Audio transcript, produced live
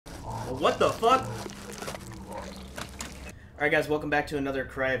What the fuck? Alright guys, welcome back to another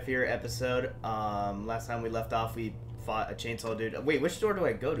cryoffear episode. Last time we left off, we fought a chainsaw dude. Wait, which door do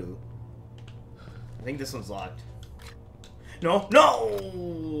I go to? I think this one's locked. No!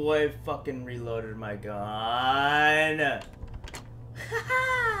 No! I fucking reloaded my gun.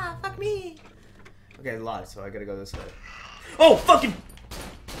 Haha! Fuck me! Okay, locked, so I gotta go this way. Oh, fucking!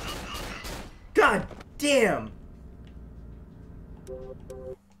 God damn!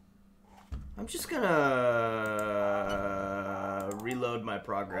 I'm just gonna reload my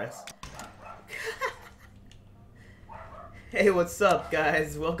progress. Hey, what's up,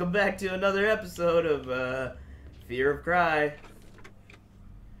 guys? Welcome back to another episode of Fear of Cry.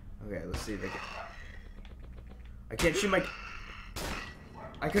 Okay, let's see if I can. I can't shoot my.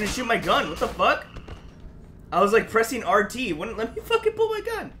 I couldn't shoot my gun. What the fuck? I was like pressing RT. Wouldn't let me fucking pull my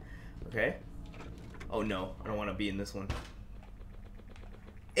gun. Okay. Oh no, I don't want to be in this one.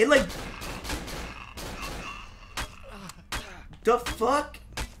 It like. The fuck?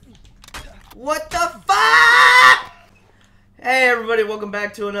 What the fuck? Hey everybody, welcome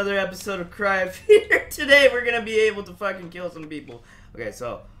back to another episode of cryoffear. Today we're gonna be able to fucking kill some people. Okay,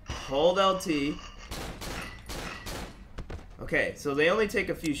 so hold LT. Okay, so they only take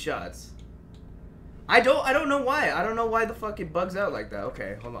a few shots. I don't know why. I don't know why the fuck it bugs out like that.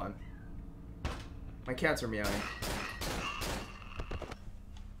 Okay, hold on. My cats are meowing.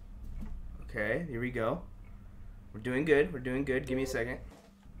 Okay, here we go. We're doing good. We're doing good. Give me a second.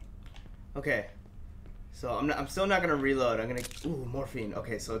 Okay. So I'm still not gonna reload. I'm gonna morphine.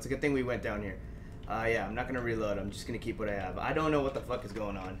 Okay, so it's a good thing we went down here. Yeah, I'm not gonna reload. I'm just gonna keep what I have. I don't know what the fuck is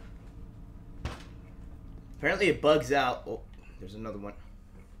going on. Apparently it bugs out. Oh, there's another one.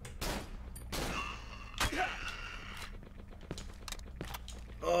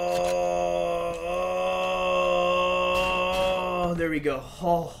 Oh, there we go.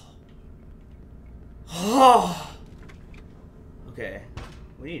 Oh. Oh. Okay,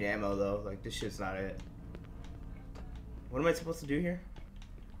 we need ammo though. Like this shit's not it. What am I supposed to do here?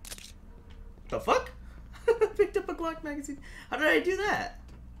 The fuck? I picked up a Glock magazine. How did I do that?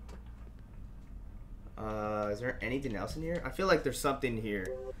 Is there anything else in here? I feel like there's something here.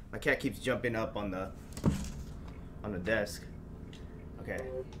 My cat keeps jumping up on the desk. Okay.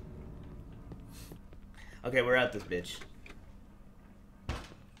 Okay, we're at this bitch.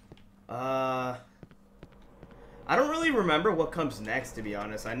 I don't really remember what comes next, to be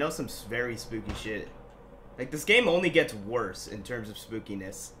honest. I know some very spooky shit. Like, this game only gets worse in terms of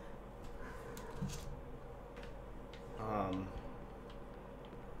spookiness.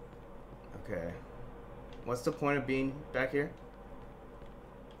 Okay. What's the point of being back here?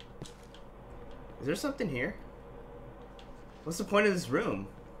 Is there something here? What's the point of this room?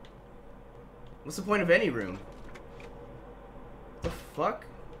 What's the point of any room? What the fuck?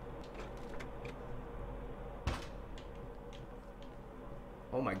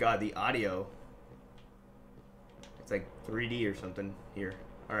 Oh my god, the audio. It's like 3D or something here.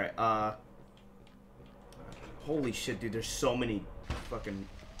 Alright, holy shit, dude, there's so many fucking...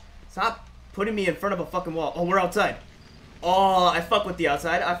 Stop putting me in front of a fucking wall. Oh, we're outside. Oh, I fuck with the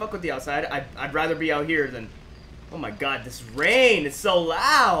outside. I fuck with the outside. I'd rather be out here than... Oh my god, this rain is so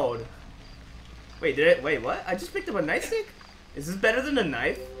loud. Wait, wait, what? I just picked up a nightstick? Is this better than a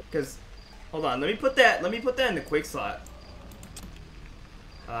knife? Because, hold on, let me put that in the quick slot.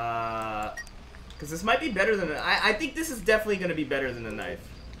 Because this might be better than I think this is definitely going to be better than a knife.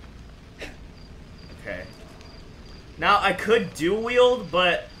 Okay. Now, I could dual wield,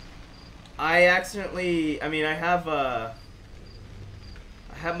 but I accidentally, I mean, I have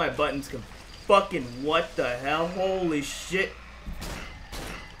my buttons fucking, what the hell? Holy shit.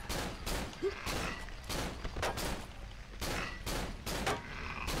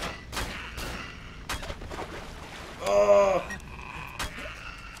 Oh.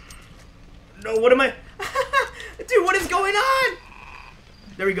 No, what am I? Dude, what is going on?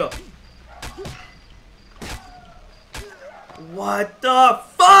 There we go. What the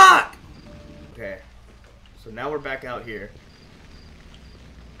fuck? Okay. So now we're back out here.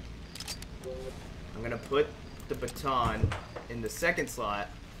 I'm gonna put the baton in the second slot.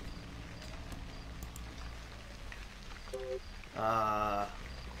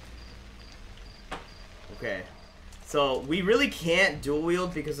 Okay. So, we really can't dual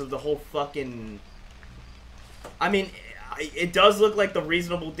wield because of the whole fucking... I mean, it does look like the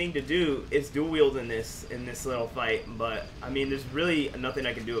reasonable thing to do is dual wield in this little fight, but, I mean, there's really nothing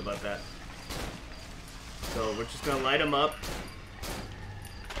I can do about that. So, we're just gonna light them up.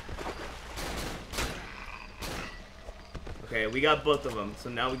 Okay, we got both of them, so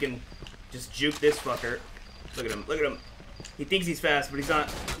now we can just juke this fucker. Look at him, look at him. He thinks he's fast, but he's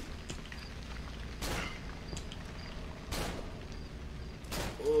not.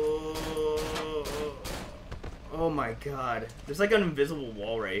 my god. There's like an invisible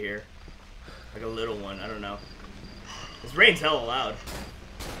wall right here. Like a little one, I don't know. This rain's hella loud.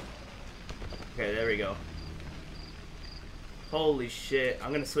 Okay, there we go. Holy shit.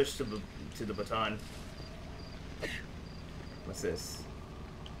 I'm gonna switch to the baton. What's this?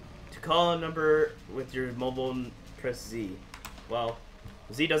 To call a number with your mobile, press Z. Well,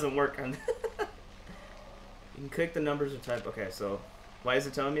 Z doesn't work on... You can click the numbers or type... Okay, so... Why is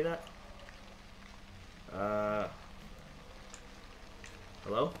it telling me that?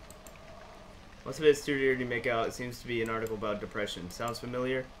 Hello? Most of it is too weird to make out. It seems to be an article about depression. Sounds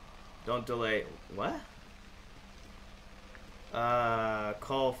familiar? Don't delay. What?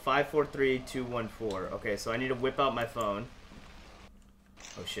 Call 543-214. Okay, so I need to whip out my phone.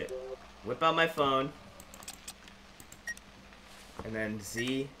 Oh shit. Whip out my phone. And then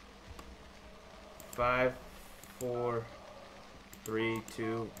Z 5 4 3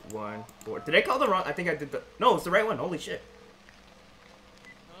 2 1 4. Did I call the wrong? I think I did the... No, it's the right one. Holy shit.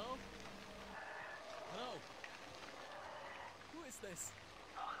 Hello? Hello? Who is this?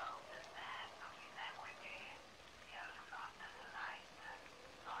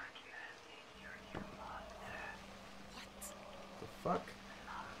 The fuck? What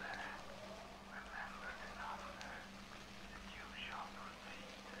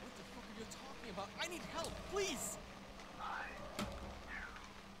the fuck are you talking about? I need help, please! God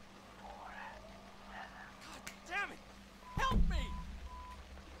damn it! Help me!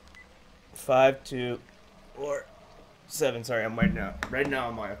 5 2 4 7. Sorry, I'm writing now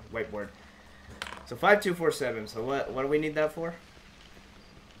on my whiteboard. So 5247. So what do we need that for?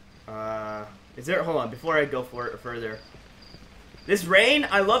 Is there? Hold on. Before I go for it further, this rain.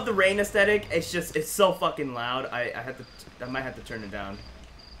 I love the rain aesthetic. It's so fucking loud. I might have to turn it down.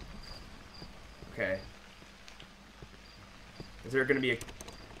 Okay. Is there gonna be a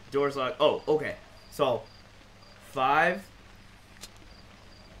doors locked? Oh, okay. So 5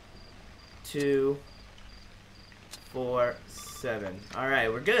 2 4 7. All right,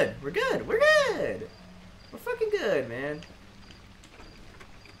 we're good. We're good. We're good. We're fucking good, man.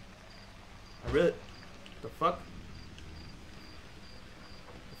 I really... The fuck?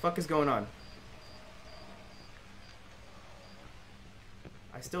 The fuck is going on?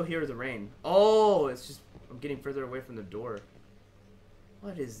 I still hear the rain. Oh, it's just... I'm getting further away from the door.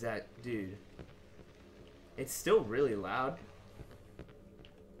 What is that, dude? It's still really loud.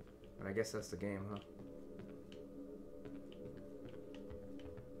 But I guess that's the game, huh?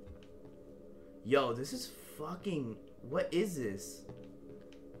 Yo, this is fucking... What is this?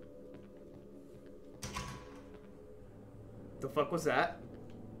 The fuck was that?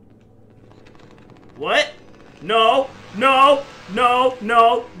 What? No! No! No!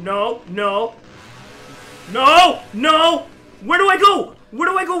 No! No! No! No! No! Where do I go? Where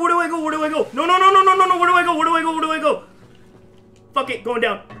do I go? Where do I go? Where do I go? No! No! No! No! No! No! No! Where do I go? Where do I go? Where do I go? Fuck it! Going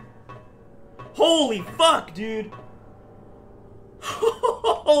down. Holy fuck, dude!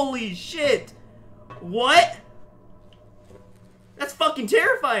 Holy shit! What? That's fucking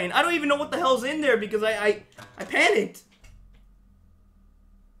terrifying. I don't even know what the hell's in there because I panicked.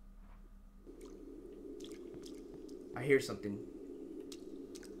 I hear something.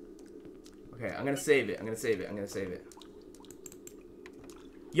 Okay, I'm gonna save it. I'm gonna save it. I'm gonna save it.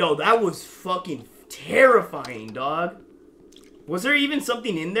 Yo, that was fucking terrifying, dog. Was there even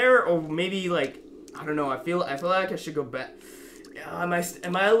something in there, or maybe like I don't know? I feel like I should go back. Am I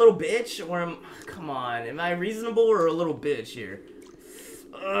a little bitch, or come on? Am I reasonable or a little bitch here?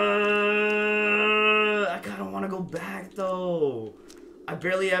 I kind of want to go back though. I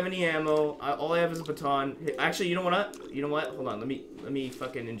barely have any ammo. All I have is a baton. Actually, you know what? You know what? Hold on. Let me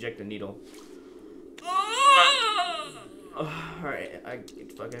fucking inject a needle. All right, I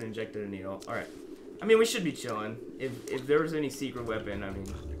fucking injected a needle. All right. I mean, we should be chilling. If there was any secret weapon, I mean.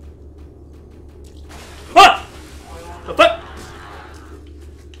 What? The fuck?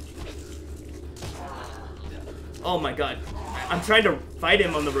 Oh my god. I'm trying to fight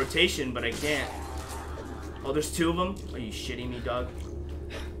him on the rotation, but I can't. Oh, there's two of them? Are you shitting me, dog?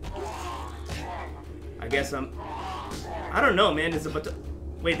 I guess I don't know, man.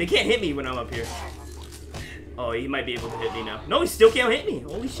 Wait, they can't hit me when I'm up here. Oh, he might be able to hit me now. No, he still can't hit me.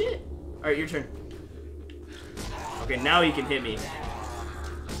 Holy shit. Alright, your turn. Okay, now he can hit me.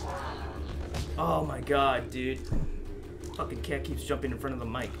 Oh my god, dude. Fucking cat keeps jumping in front of the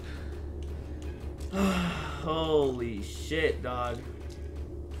mic. Holy shit, dog.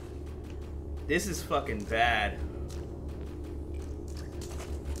 This is fucking bad.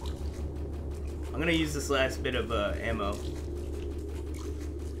 I'm gonna use this last bit of ammo.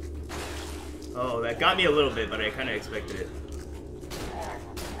 Oh, that got me a little bit, but I kind of expected it.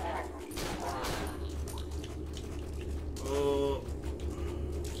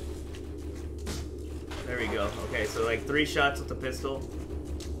 Okay, so like 3 shots with the pistol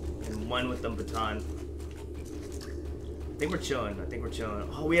and 1 with the baton. I think we're chilling. I think we're chilling.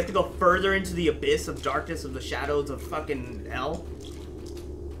 Oh, we have to go further into the abyss of darkness of the shadows of fucking hell.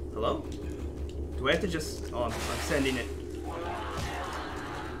 Hello? Do I have to just... Oh, I'm sending it.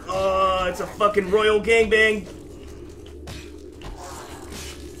 Oh, it's a fucking royal gangbang.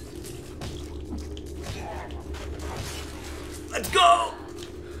 Let's go!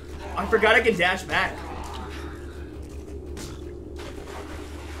 I forgot I can dash back.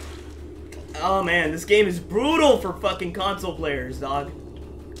 Oh man, this game is brutal for fucking console players, dog.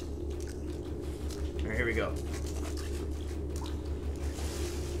 Alright, here we go.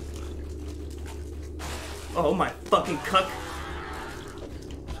 Oh my fucking cuck.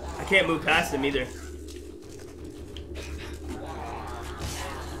 I can't move past him either.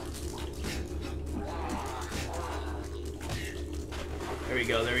 There we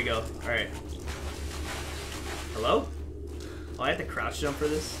go, there we go. Alright. Hello? Oh, I have to crouch jump for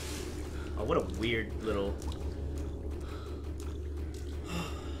this? Oh, what a weird little...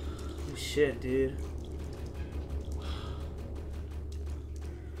 Oh, shit, dude.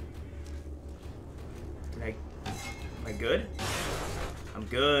 Am I good? I'm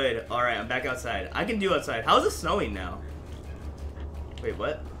good. Alright, I'm back outside. I can do outside. How is it snowing now? Wait,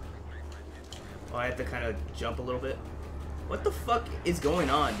 what? Oh, I have to kind of jump a little bit. What the fuck is going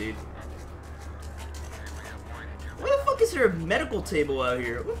on, dude? Why the fuck is there a medical table out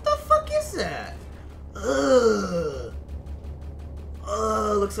here? What the fuck is that? Ugh.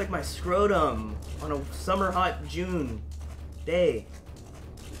 Ugh, looks like my scrotum on a summer hot June day.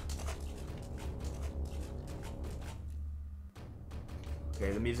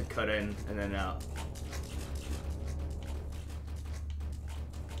 Okay, the music cut in and then out.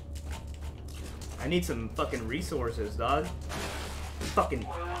 I need some fucking resources, dog. Fucking...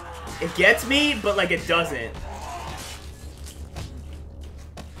 It gets me, but like it doesn't.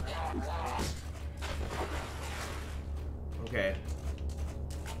 Okay.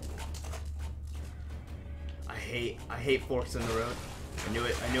 I hate forks in the road. I knew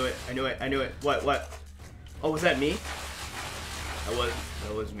it, I knew it, I knew it, I knew it. What? Oh, was that me?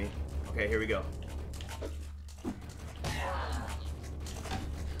 That was me. Okay, here we go.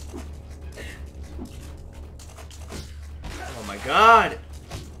 Oh my god!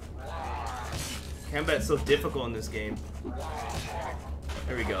 Combat's so difficult in this game.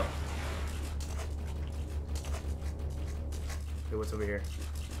 There we go. Okay, what's over here?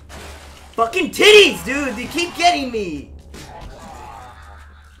 Fucking titties, dude! They keep getting me!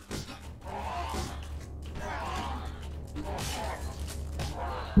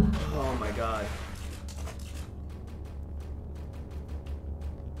 Oh my god.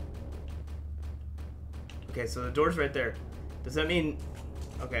 Okay, so the door's right there. Does that mean...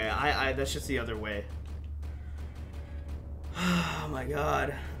 Okay, that's just the other way. Oh my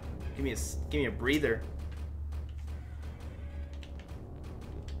god. Give me a breather.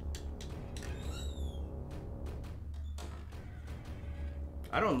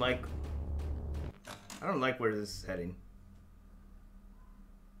 I don't like where this is heading.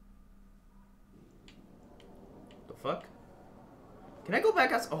 The fuck? Can I go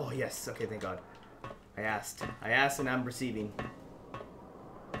back outside? Oh yes, okay, thank god. I asked and I'm receiving.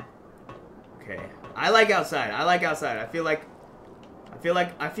 Okay. I like outside. I feel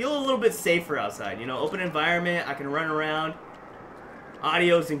a little bit safer outside. You know, open environment, I can run around.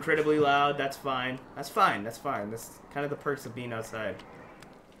 Audio's incredibly loud, that's fine. That's fine. That's kind of the perks of being outside.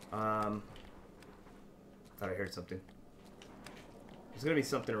 Thought I heard something. There's gonna be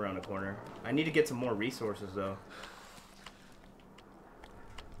something around the corner. I need to get some more resources though.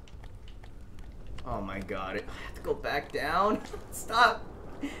 Oh my god, I have to go back down. Stop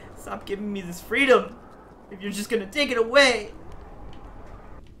giving me this freedom if you're just gonna take it away.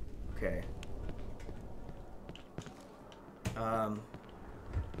 Okay.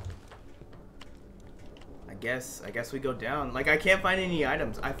 I guess we go down. Like, I can't find any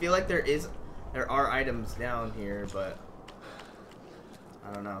items. I feel like there are items down here, but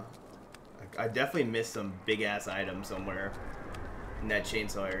I don't know. I definitely missed some big ass items somewhere in that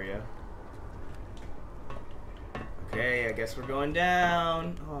chainsaw area. Okay, I guess we're going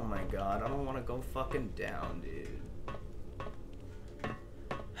down. Oh my god, I don't want to go fucking down, dude.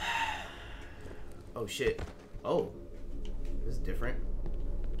 Oh shit. Oh. This is different.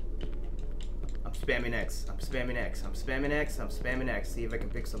 I'm spamming X. I'm spamming X. I'm spamming X. I'm spamming X. See if I can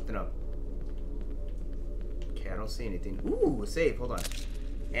pick something up. Okay, I don't see anything. Ooh, a save. Hold on.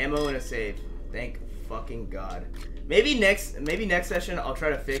 Ammo and a save. Thank fucking god. Maybe next session I'll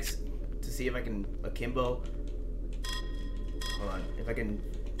try to fix to see if I can akimbo. Hold on. If I can...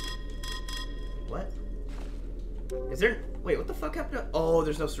 What? Is there... Wait, what the fuck happened to... Oh,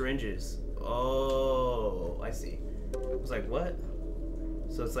 there's no syringes. Oh, I see. I was like, what?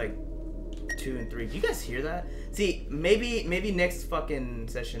 So it's like 2 and 3. Do you guys hear that? See, maybe next fucking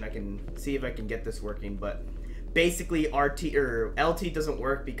session I can see if I can get this working, but basically RT or LT doesn't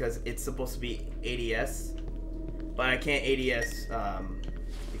work because it's supposed to be ADS, but I can't ADS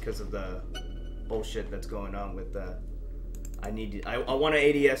because of the bullshit that's going on with the... I want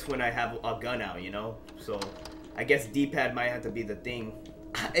to ADS when I have a gun out, you know? So I guess D-pad might have to be the thing.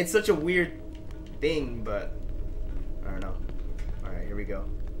 It's such a weird thing, but I don't know. Alright, here we go.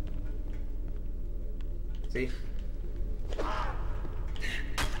 See?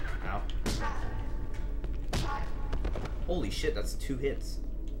 Ow. Holy shit, that's 2 hits.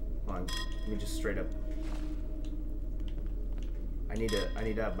 Hold on, let me just straight up. I need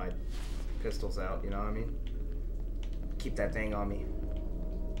to have my pistols out, you know what I mean? Keep that thing on me.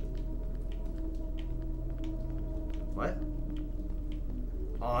 What?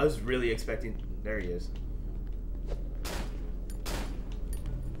 Oh, I was really expecting... There he is.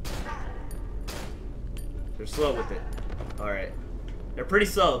 They're slow with it. Alright. They're pretty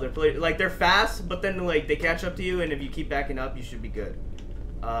slow. They're fast, but then like they catch up to you, and if you keep backing up, you should be good.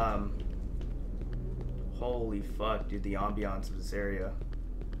 Holy fuck, dude, the ambiance of this area.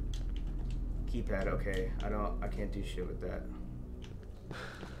 Keypad, okay. I can't do shit with that.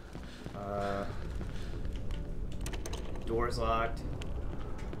 Door's locked.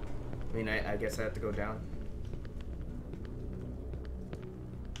 I mean, I guess I have to go down.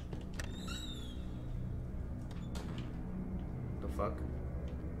 The fuck?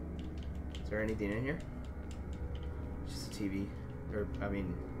 Is there anything in here? Just a TV. Or, I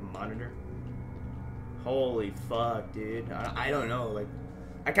mean, a monitor. Holy fuck, dude. I don't know, like...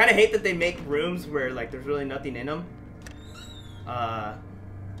 I kind of hate that they make rooms where, like, there's really nothing in them. The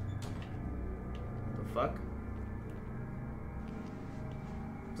fuck?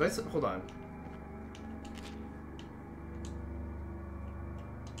 Hold on.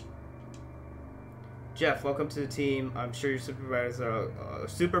 Jeff, welcome to the team. I'm sure your supervisor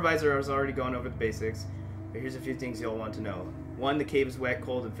has already gone over the basics, but here's a few things you'll want to know. 1, the cave is wet,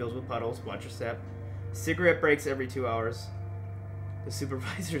 cold, and filled with puddles. Watch your step. Cigarette breaks every 2 hours. The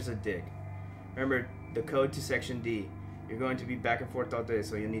supervisor's a dick. Remember the code to section D. You're going to be back and forth all day,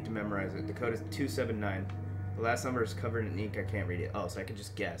 so you'll need to memorize it. The code is 279. The last number is covered in ink. I can't read it. Oh, so I can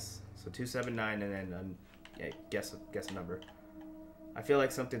just guess. So 279, and then yeah, guess a number. I feel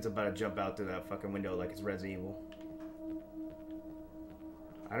like something's about to jump out through that fucking window, like it's Resident Evil.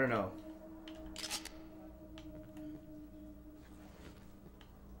 I don't know.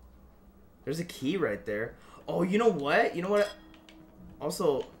 There's a key right there. Oh, you know what? You know what?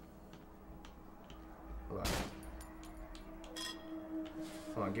 Also, hold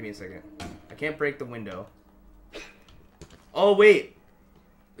on, give me a second. I can't break the window. Oh wait,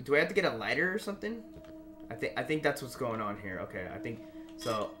 do I have to get a lighter or something? I think that's what's going on here. Okay, I think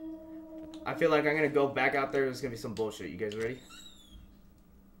so. I feel like I'm gonna go back out there. There's gonna be some bullshit. You guys ready?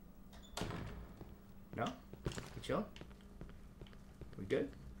 No? We chill? We good?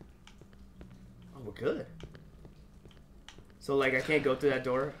 Oh, we're good. So, like, I can't go through that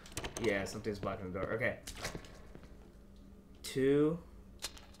door? Yeah, something's blocking the door. Okay. 2,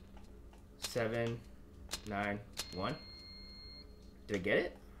 7, 9, 1. Did I get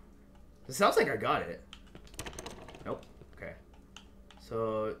it? It sounds like I got it. Nope. Okay.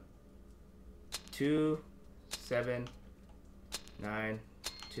 So, 2, 7, 9,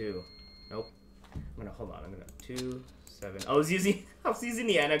 2. Nope. Hold on. I'm gonna 2, 7. I was using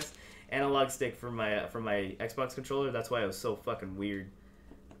the analog stick for my Xbox controller. That's why it was so fucking weird.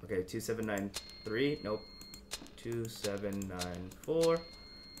 Okay, 2793. Nope. 2794.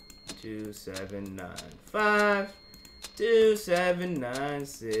 2795.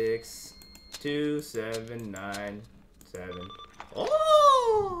 2796. 2797.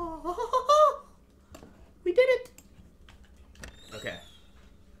 Oh! We did it! Okay.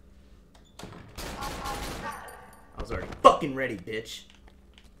 I was already fucking ready, bitch.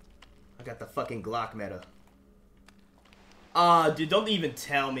 I got the fucking Glock meta. Dude, don't even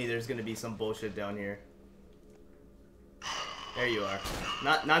tell me there's gonna be some bullshit down here. There you are.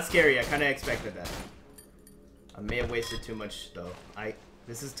 Not scary, I kinda expected that. I may have wasted too much, though.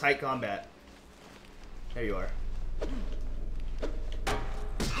 This is tight combat. There you are.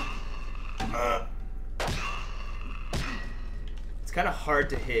 It's kinda hard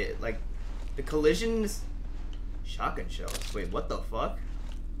to hit. Like, the collisions... Shotgun shells. Wait, what the fuck?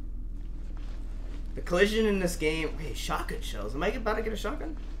 The collision in this game... Wait, shotgun shells. Am I about to get a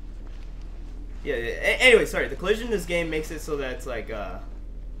shotgun? Yeah, anyway, sorry. The collision in this game makes it so that it's like,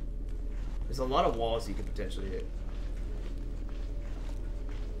 there's a lot of walls you could potentially hit.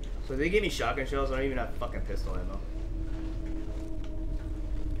 So they gave me shotgun shells. I don't even have fucking pistol ammo.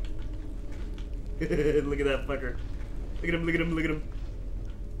 Look at that fucker. Look at him, look at him, look at him.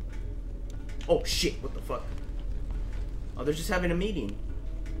 Oh shit, what the fuck? Oh, they're just having a meeting.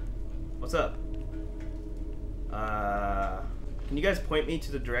 What's up? Can you guys point me to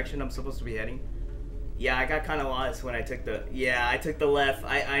the direction I'm supposed to be heading? Yeah, I got kind of lost when I took the... Yeah, I took the left.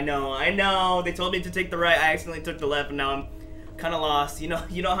 I know. They told me to take the right. I accidentally took the left, and now I'm kind of lost. You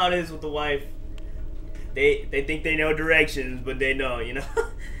know how it is with the wife. They think they know directions, but they don't, you know?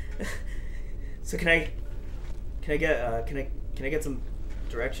 So can I get some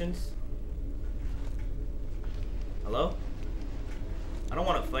directions? Hello? I don't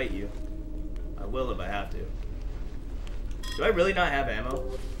want to fight you. I will if I have to. Do I really not have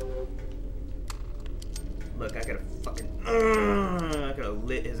ammo? Look, I could've fucking... I could've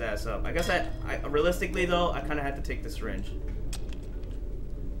lit his ass up. I guess I realistically though, I kind of had to take the syringe.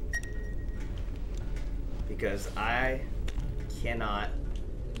 Because I cannot...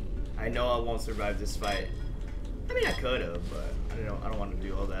 I know I won't survive this fight. I mean, I could've, but I don't want to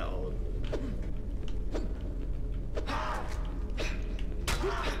do all that all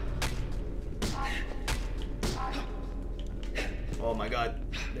Oh my god,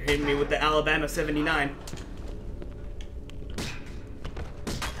 they're hitting me with the Alabama 79.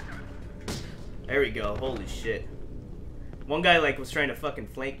 There we go, holy shit. One guy like was trying to fucking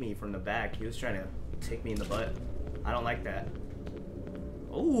flank me from the back. He was trying to take me in the butt. I don't like that.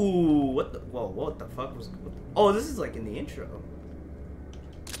 Ooh, what the, whoa, what the fuck was, oh, this is like in the intro.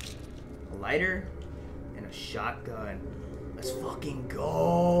 A lighter and a shotgun. Let's fucking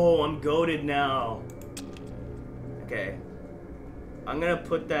go. I'm goated now. Okay. I'm gonna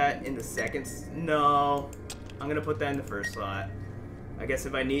put that in the second. No, I'm gonna put that in the first slot. I guess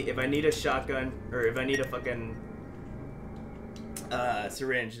if I need a shotgun or if I need a fucking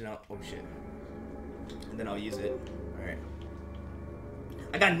syringe, then oh shit, and then I'll use it. All right.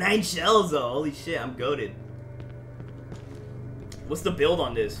 I got 9 shells though. Holy shit, I'm goated. What's the build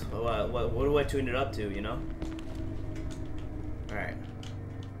on this? What do I tune it up to? You know. All right.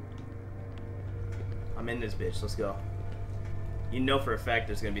 I'm in this bitch. Let's go. You know for a fact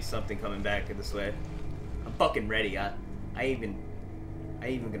there's gonna be something coming back this way. I'm fucking ready. I ain't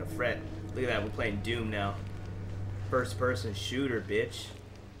even gonna fret. Look at that, we're playing Doom now. First person shooter, bitch.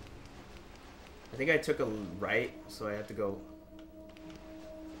 I think I took a right, so I have to go.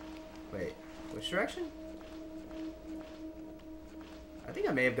 Wait, which direction? I think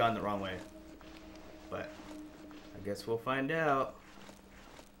I may have gone the wrong way. But I guess we'll find out.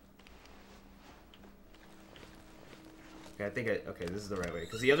 Okay, I think okay, this is the right way.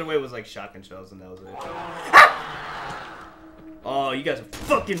 Because the other way was like shotgun shells and that was it. Ah! Oh, you guys are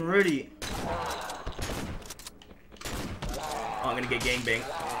fucking ready. Oh, I'm gonna get gangbanged.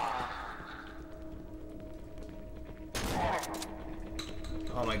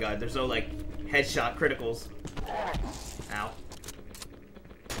 Oh my god, there's no like headshot criticals. Ow.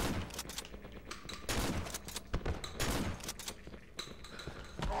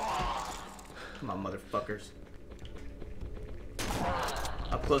 Come on, motherfuckers.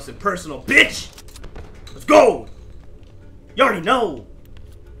 Up close and personal, bitch! Let's go! You already know!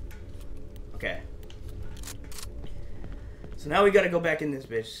 Okay. So now we gotta go back in this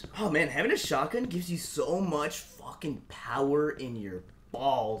bitch. Oh man, having a shotgun gives you so much fucking power in your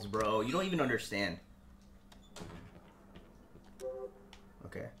balls, bro. You don't even understand.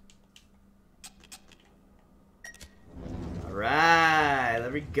 Okay. Alright, there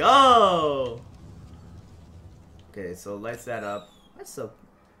we go! Okay, so lights that up. That's so...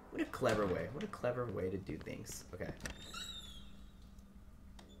 What a clever way. What a clever way to do things. Okay.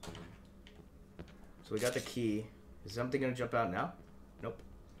 So we got the key. Is something gonna jump out now? Nope.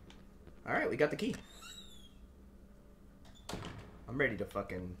 Alright, we got the key. I'm ready to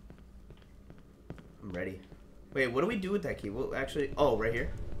fucking... I'm ready. Wait, what do we do with that key? Well, actually... Oh, right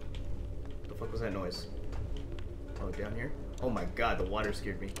here? What the fuck was that noise? Oh, down here? Oh my god, the water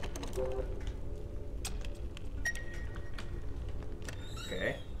scared me.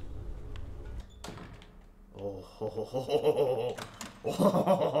 Okay. Oh, ho, ho, ho, ho, ho,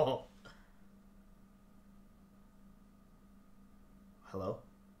 ho. Hello?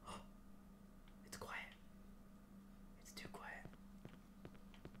 It's quiet. It's too quiet.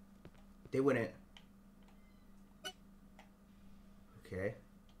 They wouldn't. Okay.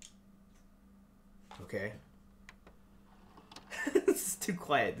 Okay. This is too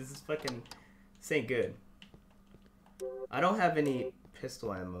quiet. This is fucking... This ain't good. I don't have any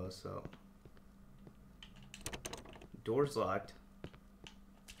pistol ammo, so... Door's locked.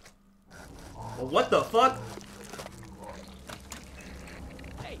 Well, what the fuck?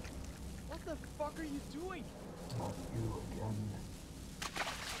 Hey, you doing? Not you again.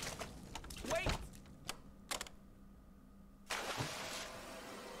 Wait!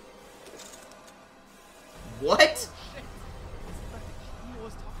 What? Shit! Is that the key I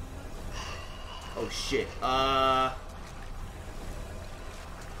was talking about? Oh shit.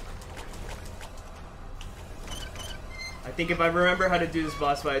 I think if I remember how to do this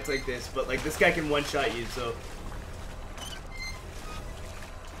boss fight, it's like this, but like this guy can one-shot you, so.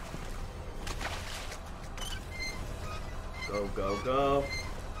 Go, go, go.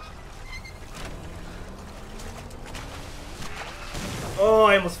 Oh,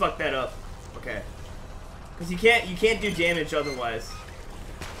 I almost fucked that up. Okay. Cause you can't do damage otherwise.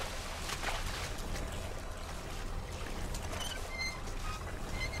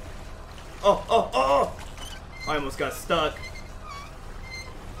 Oh, oh, oh, oh! I almost got stuck.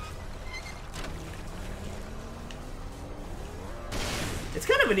 It's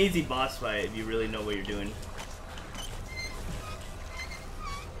kind of an easy boss fight if you really know what you're doing.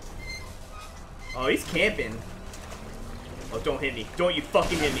 Oh, he's camping. Oh, don't hit me. Don't you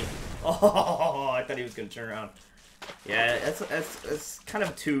fucking hit me. Oh, I thought he was gonna turn around. Yeah, that's kind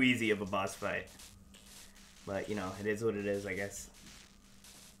of too easy of a boss fight. But, you know, it is what it is, I guess.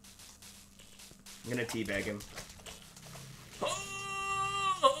 I'm gonna teabag him.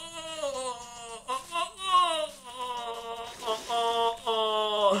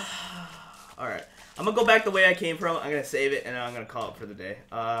 Alright. I'm gonna go back the way I came from. I'm gonna save it, and then I'm gonna call it for the day.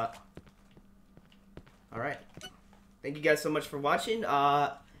 Alright. Thank you guys so much for watching.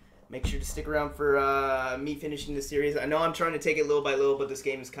 Make sure to stick around for me finishing the series. I know I'm trying to take it little by little, but this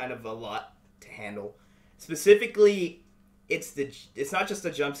game is kind of a lot to handle. Specifically, it's not just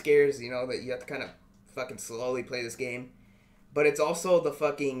the jump scares, you know, that you have to kind of fucking slowly play this game, but it's also the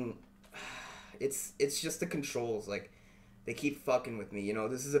fucking, it's just the controls. Like, they keep fucking with me, you know.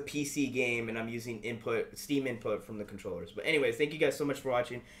 This is a PC game, and I'm using Steam input from the controllers. But anyways, thank you guys so much for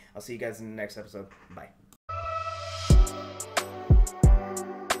watching. I'll see you guys in the next episode. Bye.